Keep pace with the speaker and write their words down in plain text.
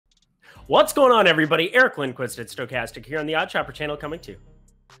What's going on, everybody? Eric Lindquist at Stochastic here on the Odd Chopper channel, coming to you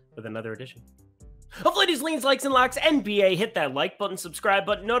with another edition of Ladies, Leans, Likes, and Locks NBA. Hit that like button, subscribe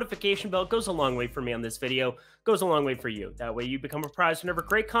button, notification bell. Goes a long way for me on this video. Goes a long way for you. That way you become apprised whenever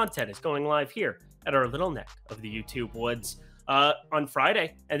great content is going live here at our little neck of the YouTube woods. On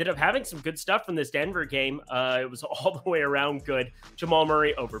Friday, ended up having some good stuff from this Denver game. It was all the way around good. Jamal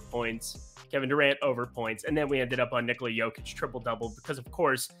Murray over points, Kevin Durant over points, and then we ended up on Nikola Jokic triple-double because, of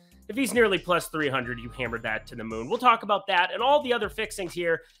course, if he's nearly plus 300, you hammered that to the moon. We'll talk about that and all the other fixings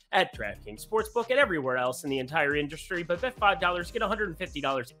here at DraftKings Sportsbook and everywhere else in the entire industry. But bet $5, get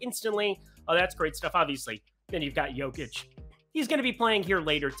 $150 instantly. Oh, that's great stuff, obviously. Then you've got Jokic. He's going to be playing here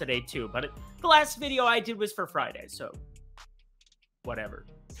later today, too. But the last video I did was for Friday, so whatever.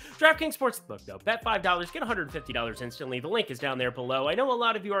 DraftKings Sportsbook, though. Bet $5, get $150 instantly. The link is down there below. I know a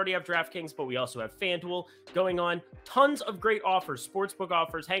lot of you already have DraftKings, but we also have FanDuel going on. Tons of great offers, sportsbook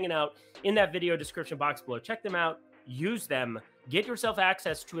offers, hanging out in that video description box below. Check them out. Use them. Get yourself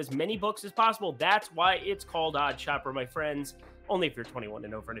access to as many books as possible. That's why it's called Odd Chopper, my friends. Only if you're 21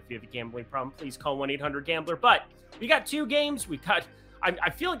 and over, and if you have a gambling problem, please call 1-800-GAMBLER. But we got two games. I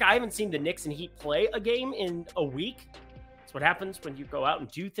feel like I haven't seen the Knicks and Heat play a game in a week. What happens when you go out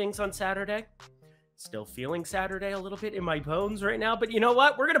and do things on Saturday. Still feeling Saturday a little bit in my bones right now, but you know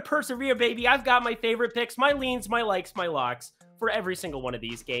what? We're going to persevere, baby. I've got my favorite picks, my leans, my likes, my locks for every single one of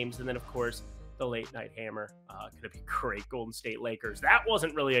these games. And then, of course, the late night hammer. Going to be great. Golden State Lakers. That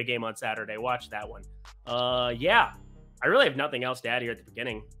wasn't really a game on Saturday. Watch that one. Yeah, I really have nothing else to add here at the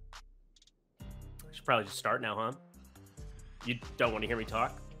beginning. I should probably just start now, huh? You don't want to hear me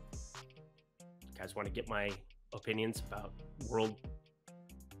talk? You guys want to get my opinions about world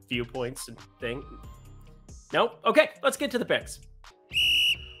viewpoints and things? Nope. Okay, let's get to the picks.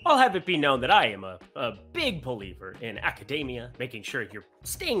 I'll have it be known that I am a big believer in academia, making sure you're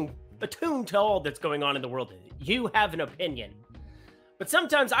staying attuned to all that's going on in the world. You have an opinion. But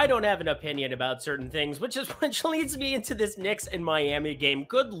sometimes I don't have an opinion about certain things, which leads me into this Knicks and Miami game.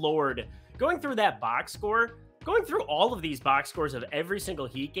 Good Lord. Going through that box score, going through all of these box scores of every single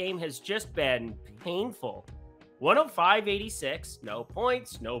Heat game has just been painful. 105-86, no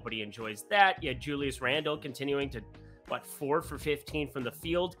points. Nobody enjoys that. Yet Julius Randle continuing to, 4 for 15 from the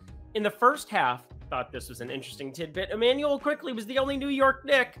field. In the first half, thought this was an interesting tidbit. Emmanuel Quickley was the only New York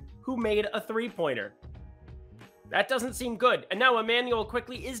Knick who made a three-pointer. That doesn't seem good. And now Emmanuel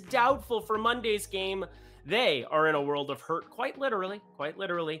Quickley is doubtful for Monday's game. They are in a world of hurt, quite literally.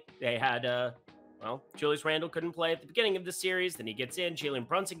 They had, Julius Randle couldn't play at the beginning of the series. Then he gets in. Jalen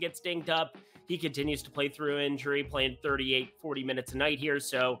Brunson gets dinged up. He continues to play through injury, playing 38, 40 minutes a night here.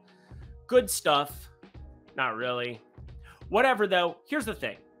 So good stuff. Not really. Whatever, though. Here's the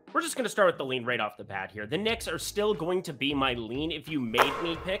thing. We're just going to start with the lean right off the bat here. The Knicks are still going to be my lean if you made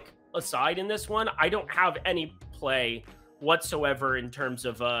me pick a side in this one. I don't have any play whatsoever in terms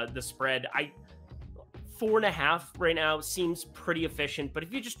of the spread. 4.5 right now seems pretty efficient, but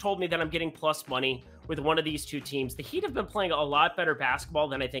if you just told me that I'm getting plus money with one of these two teams, the Heat have been playing a lot better basketball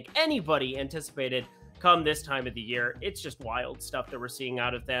than I think anybody anticipated come this time of the year. It's just wild stuff that we're seeing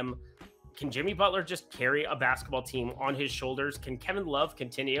out of them. Can Jimmy Butler just carry a basketball team on his shoulders? Can Kevin Love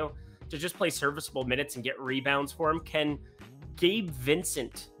continue to just play serviceable minutes and get rebounds for him? Can Gabe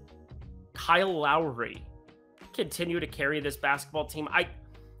Vincent, Kyle Lowry continue to carry this basketball team?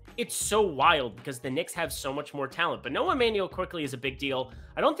 It's so wild because the Knicks have so much more talent, but no Emmanuel Quickley is a big deal.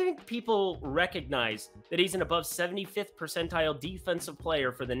 I don't think people recognize that he's an above 75th percentile defensive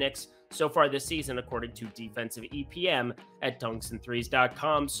player for the Knicks so far this season, according to defensive EPM at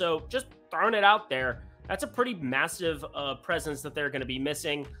dunksandthrees.com. So just throwing it out there, that's a pretty massive presence that they're going to be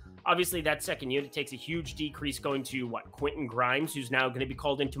missing. Obviously, that second unit takes a huge decrease going to, Quentin Grimes, who's now going to be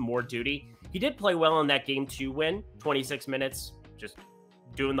called into more duty. He did play well in that Game 2 win, 26 minutes, just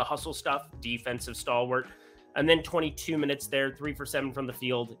doing the hustle stuff, defensive stalwart. And then 22 minutes there, 3 for 7 from the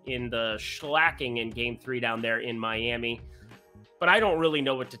field in the shellacking in Game 3 down there in Miami. But I don't really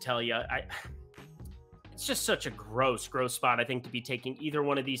know what to tell you. It's just such a gross spot, I think, to be taking either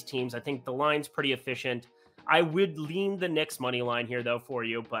one of these teams. I think the line's pretty efficient. I would lean the Knicks money line here, though, for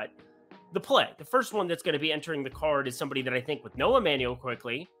you. But the first one that's going to be entering the card is somebody that I think with no Emmanuel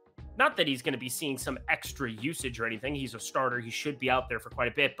Quickley, not that he's going to be seeing some extra usage or anything. He's a starter. He should be out there for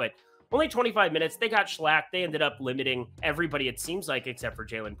quite a bit, but only 25 minutes. They got shellacked. They ended up limiting everybody, it seems like, except for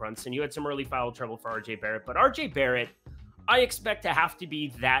Jalen Brunson. You had some early foul trouble for RJ Barrett, but RJ Barrett, I expect to have to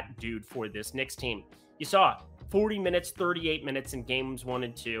be that dude for this Knicks team. You saw 40 minutes, 38 minutes in games 1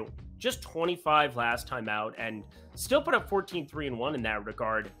 and 2, just 25 last time out, and still put up 14, 3 and 1 in that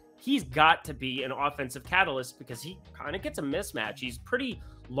regard. He's got to be an offensive catalyst because he kind of gets a mismatch. He's pretty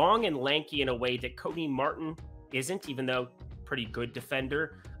long and lanky in a way that Cody Martin isn't, even though pretty good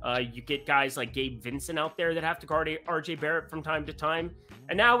defender. You get guys like Gabe Vincent out there that have to guard RJ Barrett from time to time.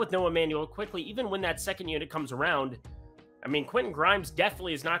 And now with no Emmanuel Quickley, even when that second unit comes around, I mean, Quentin Grimes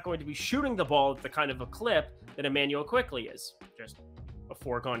definitely is not going to be shooting the ball at the kind of a clip that Emmanuel Quickley is. Just a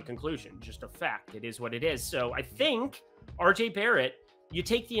foregone conclusion, just a fact. It is what it is. So I think RJ Barrett, you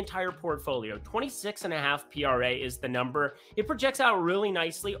take the entire portfolio, 26.5 PRA is the number. It projects out really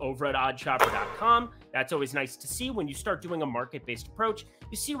nicely over at oddshopper.com. That's always nice to see when you start doing a market-based approach.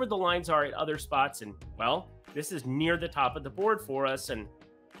 You see where the lines are at other spots, and well, this is near the top of the board for us, and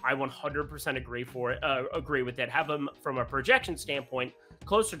I 100% agree with that. Have them from a projection standpoint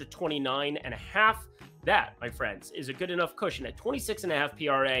closer to 29.5. That, my friends, is a good enough cushion at 26.5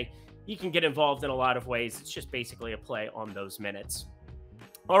 PRA. You can get involved in a lot of ways. It's just basically a play on those minutes.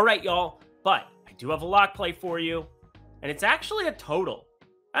 All right, y'all, but I do have a lock play for you, and it's actually a total.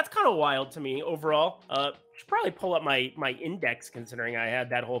 That's kind of wild to me overall. Should probably pull up my index considering I had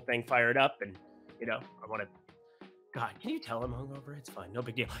that whole thing fired up, and I want to. God, can you tell I'm hungover? It's fine, no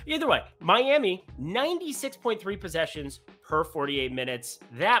big deal. Either way, Miami 96.3 possessions per 48 minutes.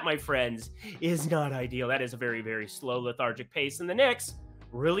 That, my friends, is not ideal. That is a very, very slow, lethargic pace, and the Knicks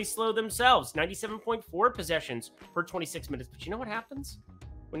really slow themselves. 97.4 possessions per 26 minutes. But you know what happens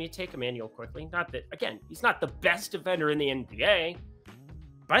when you take Emmanuel Quickley? Not that, again, he's not the best defender in the NBA,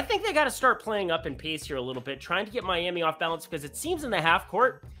 but I think they got to start playing up in pace here a little bit, trying to get Miami off balance, because it seems in the half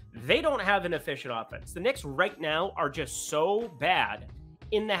court, they don't have an efficient offense. The Knicks right now are just so bad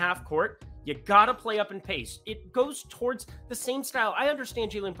in the half court. You got to play up in pace. It goes towards the same style. I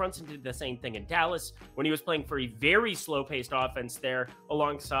understand Jalen Brunson did the same thing in Dallas when he was playing for a very slow-paced offense there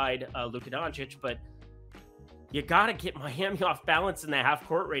alongside Luka Doncic, but you got to get Miami off balance in the half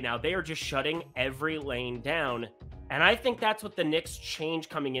court right now. They are just shutting every lane down, and I think that's what the Knicks change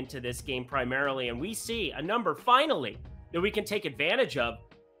coming into this game primarily, and we see a number finally that we can take advantage of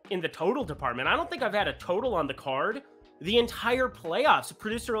in the total department. I don't think I've had a total on the card the entire playoffs.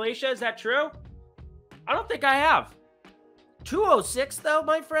 Producer Alicia, is that true? I don't think I have. 206 though,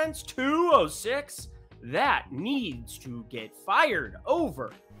 my friends, 206. That needs to get fired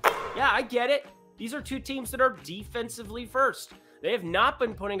over. Yeah, I get it. These are two teams that are defensively first. They have not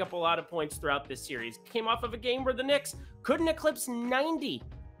been putting up a lot of points throughout this series. Came off of a game where the Knicks couldn't eclipse 90.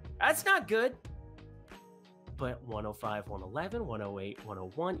 That's not good. But 105, 111, 108,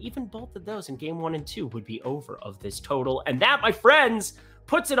 101, even both of those in game 1 and 2 would be over of this total. And that, my friends,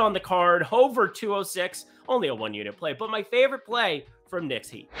 puts it on the card over 206. Only a one-unit play, but my favorite play from Knicks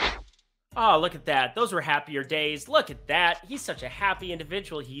Heat. Oh, look at that. Those were happier days. Look at that. He's such a happy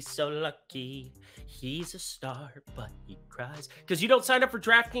individual. He's so lucky. He's a star, but he cries. Because you don't sign up for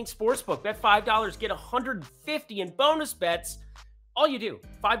DraftKings Sportsbook. Bet $5, get $150 in bonus bets. All you do,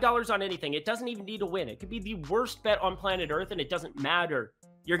 $5 on anything. It doesn't even need to win. It could be the worst bet on planet Earth, and it doesn't matter.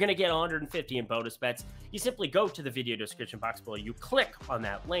 You're going to get $150 in bonus bets. You simply go to the video description box below. You click on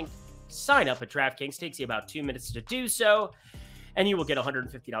that link, sign up at DraftKings. Takes you about 2 minutes to do so, and you will get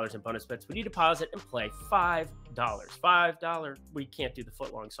 $150 in bonus bets when you deposit and play $5. $5. We can't do the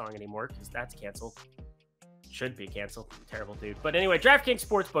footlong song anymore because that's canceled. Should be canceled. Terrible dude. But anyway, DraftKings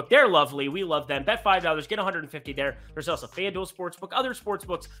Sportsbook, they're lovely. We love them. Bet $5, get $150 there. There's also FanDuel Sportsbook, other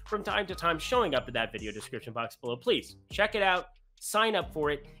sportsbooks from time to time showing up in that video description box below. Please check it out. Sign up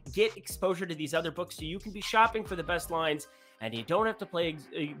for it. Get exposure to these other books so you can be shopping for the best lines, and you don't have to play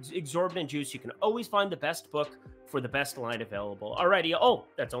exorbitant juice. You can always find the best book for the best line available. Alrighty. Oh,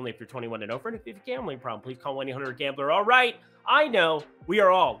 that's only if you're 21 and over. And if you have a gambling problem, please call 1-800-GAMBLER. All right. I know we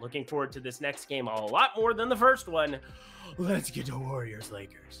are all looking forward to this next game a lot more than the first one. Let's get to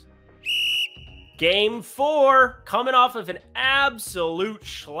Warriors-Lakers. Game 4, coming off of an absolute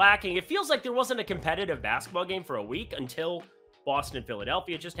shellacking. It feels like there wasn't a competitive basketball game for a week until Boston and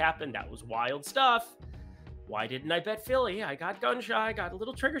Philadelphia just happened. That was wild stuff. Why didn't I bet Philly? I got gun shy, got a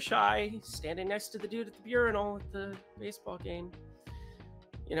little trigger shy, standing next to the dude at the urinal at the baseball game.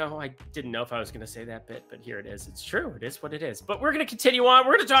 You know, I didn't know if I was going to say that bit, but here it is. It's true. It is what it is. But we're going to continue on.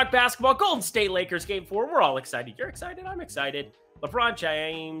 We're going to talk basketball. Golden State Lakers game 4. We're all excited. You're excited. I'm excited. LeBron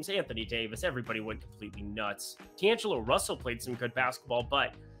James, Anthony Davis, everybody went completely nuts. D'Angelo Russell played some good basketball,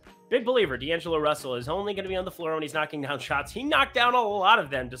 but big believer, D'Angelo Russell is only going to be on the floor when he's knocking down shots. He knocked down a lot of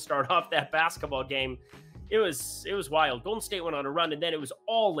them to start off that basketball game. It was wild. Golden State went on a run, and then it was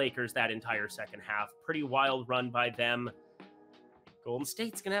all Lakers that entire second half. Pretty wild run by them. Golden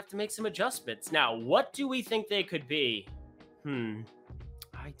State's going to have to make some adjustments. Now, what do we think they could be?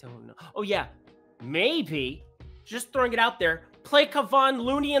 I don't know. Oh, yeah. Maybe, just throwing it out there, play Kevon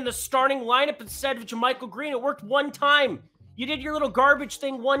Looney in the starting lineup instead of JaMychal Green. It worked one time. You did your little garbage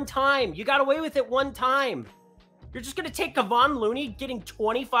thing one time. You got away with it one time. You're just going to take Kevon Looney getting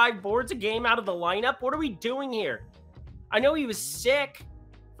 25 boards a game out of the lineup? What are we doing here? I know he was sick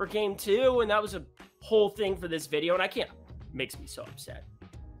for game 2, and that was a whole thing for this video, and it makes me so upset.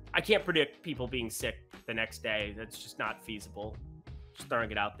 I can't predict people being sick the next day. That's just not feasible. Just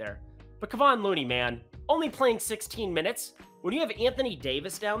throwing it out there. But Kevon Looney, man, only playing 16 minutes. When you have Anthony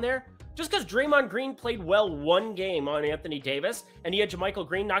Davis down there, just because Draymond Green played well one game on Anthony Davis, and he had JaMychal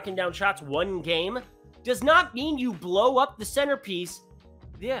Green knocking down shots one game, does not mean you blow up the centerpiece.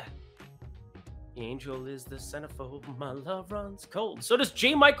 Yeah. Angel is the centerfold, my love runs cold. So does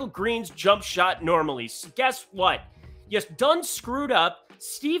JaMychal Green's jump shot normally. So guess what? You done screwed up.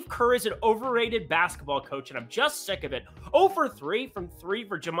 Steve Kerr is an overrated basketball coach, and I'm just sick of it. 0 for 3 from 3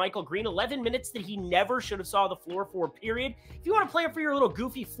 for JaMychal Green. 11 minutes that he never should have saw the floor for, period. If you want to play it for your little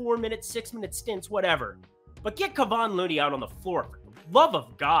goofy 4-minute, 6-minute stints, whatever. But get Kevon Looney out on the floor, for the love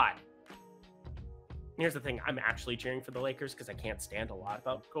of God. Here's the thing. I'm actually cheering for the Lakers because I can't stand a lot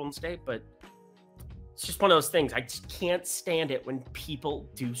about Golden State, but it's just one of those things. I just can't stand it when people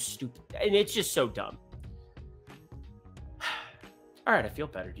do stupid, and it's just so dumb. All right, I feel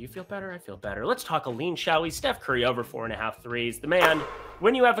better. Do you feel better? I feel better. Let's talk a lean, shall we? Steph Curry over 4.5 threes. The man,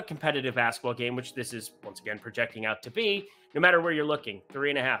 when you have a competitive basketball game, which this is, once again, projecting out to be, no matter where you're looking,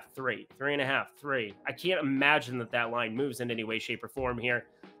 3.5, 3, 3.5, 3. I can't imagine that line moves in any way, shape, or form here.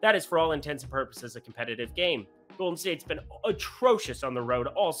 That is, for all intents and purposes, a competitive game. Golden State's been atrocious on the road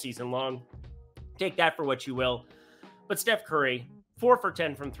all season long. Take that for what you will. But Steph Curry, 4 for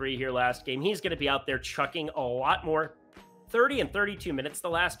 10 from 3 here last game. He's going to be out there chucking a lot more. 30 and 32 minutes the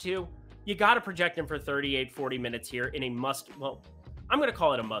last two. You got to project him for 38, 40 minutes here in a I'm going to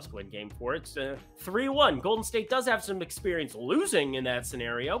call it a must-win game for it. It's 3-1. Golden State does have some experience losing in that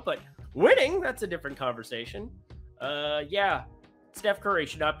scenario, but winning, that's a different conversation. Yeah, Steph Curry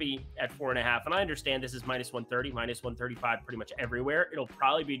should not be at 4.5, and I understand this is minus 130, minus 135 pretty much everywhere. It'll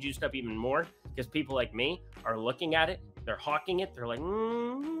probably be juiced up even more because people like me are looking at it. They're hawking it. They're like,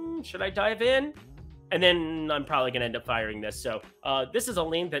 should I dive in? And then I'm probably going to end up firing this. So this is a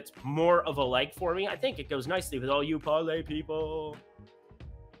lean that's more of a like for me. I think it goes nicely with all you parlay people.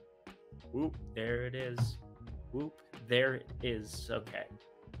 Whoop, there it is. Whoop, there it is. Okay.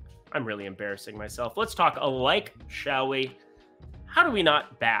 I'm really embarrassing myself. Let's talk a like, shall we? How do we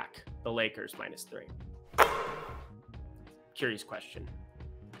not back the Lakers minus 3? Curious question.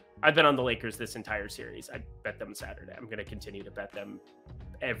 I've been on the Lakers this entire series. I bet them Saturday. I'm going to continue to bet them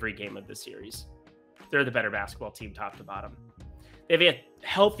every game of the series. They're the better basketball team top to bottom. They have a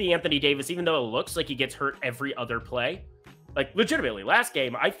healthy Anthony Davis, even though it looks like he gets hurt every other play. Like, legitimately, last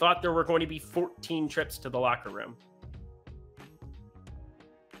game, I thought there were going to be 14 trips to the locker room.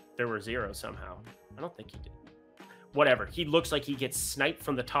 There were 0 somehow. I don't think he did. Whatever. He looks like he gets sniped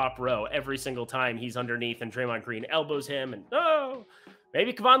from the top row every single time he's underneath and Draymond Green elbows him. And,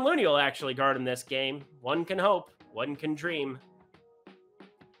 maybe Kevon Looney will actually guard him this game. One can hope. One can dream.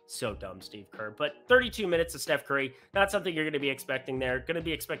 So dumb, Steve Kerr. But 32 minutes of Steph Curry, not something you're going to be expecting there. Going to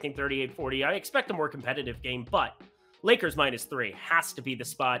be expecting 38, 40. I expect a more competitive game, but Lakers minus 3 has to be the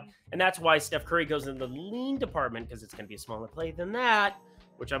spot. And that's why Steph Curry goes in the lean department, because it's going to be a smaller play than that,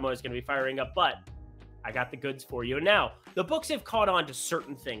 which I'm always going to be firing up. But I got the goods for you. And now, the books have caught on to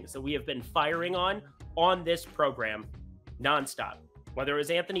certain things that we have been firing on this program nonstop. Whether it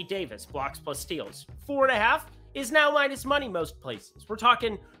was Anthony Davis, blocks plus steals, 4.5 is now minus money most places. We're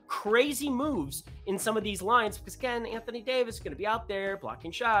talking crazy moves in some of these lines because, again, Anthony Davis is going to be out there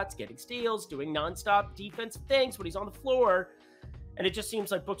blocking shots, getting steals, doing nonstop defensive things when he's on the floor. And it just seems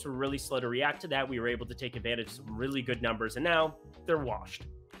like books were really slow to react to that. We were able to take advantage of some really good numbers, and now they're washed.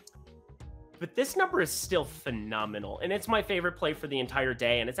 But this number is still phenomenal, and it's my favorite play for the entire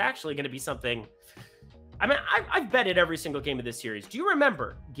day, and it's actually going to be something... I mean, I've betted every single game of this series. Do you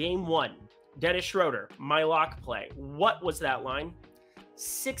remember Game 1? Dennis Schroeder, my lock play. What was that line?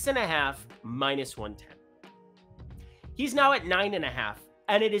 6.5 minus 110. He's now at 9.5,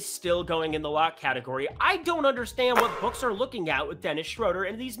 and it is still going in the lock category. I don't understand what books are looking at with Dennis Schroeder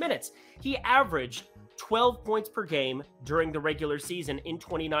in these minutes. He averaged 12 points per game during the regular season in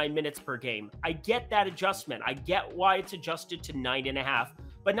 29 minutes per game. I get that adjustment. I get why it's adjusted to 9.5,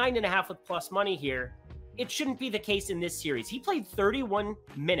 but 9.5 with plus money here. It shouldn't be the case in this series. He played 31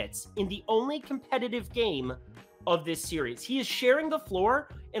 minutes in the only competitive game of this series. He is sharing the floor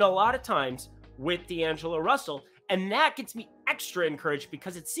in a lot of times with D'Angelo Russell, and that gets me extra encouraged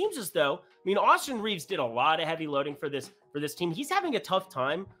because it seems as though, I mean, Austin Reeves did a lot of heavy loading for this team. He's having a tough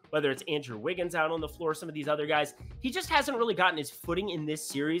time, whether it's Andrew Wiggins out on the floor, some of these other guys. He just hasn't really gotten his footing in this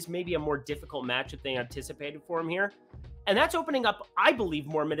series. Maybe a more difficult matchup than anticipated for him here. And that's opening up, I believe,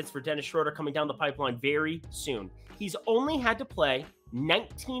 more minutes for Dennis Schroeder coming down the pipeline very soon. He's only had to play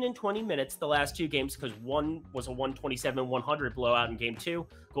 19 and 20 minutes the last 2 games because one was a 127-100 blowout in game 2.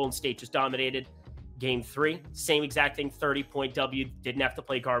 Golden State just dominated. Game 3, same exact thing, 30-point W. Didn't have to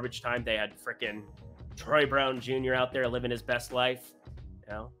play garbage time. They had freaking Troy Brown Jr. out there living his best life.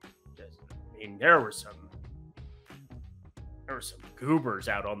 You know, there were some goobers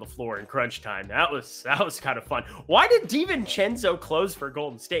out on the floor in crunch time. That was kind of fun. Why did DiVincenzo close for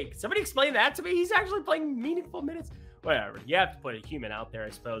Golden State? Somebody explain that to me. He's actually playing meaningful minutes. Whatever. You have to put a human out there,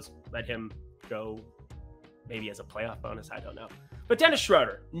 I suppose. Let him go maybe as a playoff bonus. I don't know. But Dennis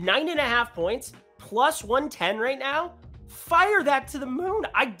Schroeder, 9.5 points, plus 110 right now. Fire that to the moon.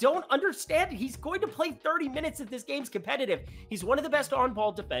 I don't understand it. He's going to play 30 minutes if this game's competitive. He's one of the best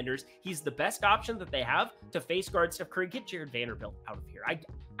on-ball defenders. He's the best option that they have to face guard Steph Curry. Get Jared Vanderbilt out of here.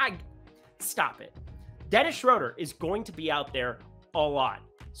 I stop it. Dennis Schroeder is going to be out there a lot.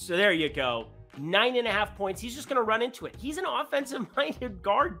 So there you go. 9.5 points. He's just going to run into it. He's an offensive-minded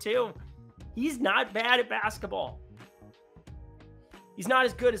guard too. He's not bad at basketball. He's not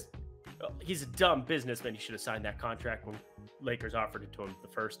as good as... He's a dumb businessman. He should have signed that contract when Lakers offered it to him the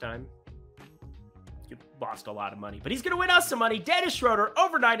first time. He lost a lot of money, but he's going to win us some money. Dennis Schroeder,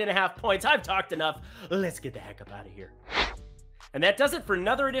 over 9.5 points. I've talked enough. Let's get the heck up out of here. And that does it for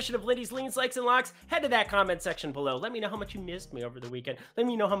another edition of Lindy's Leans, Likes, and Locks. Head to that comment section below. Let me know how much you missed me over the weekend. Let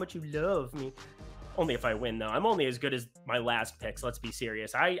me know how much you love me. Only if I win, though. I'm only as good as my last picks. Let's be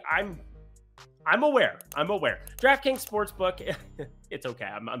serious. I'm aware. DraftKings Sportsbook, it's okay.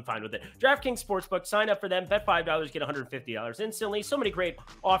 I'm fine with it. DraftKings Sportsbook, sign up for them. Bet $5, get $150 instantly. So many great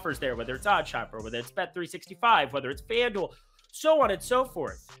offers there, whether it's OddsShopper, whether it's Bet365, whether it's FanDuel, so on and so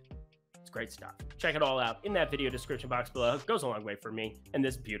forth. It's great stuff. Check it all out in that video description box below. It goes a long way for me. And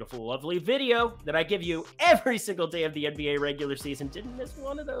this beautiful, lovely video that I give you every single day of the NBA regular season. Didn't miss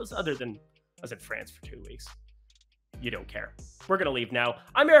one of those other than I was in France for 2 weeks. You don't care. We're going to leave now.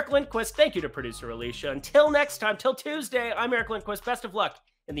 I'm Eric Lindquist. Thank you to producer Alicia. Until next time, till Tuesday, I'm Eric Lindquist. Best of luck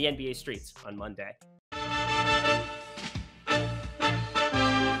in the NBA streets on Monday.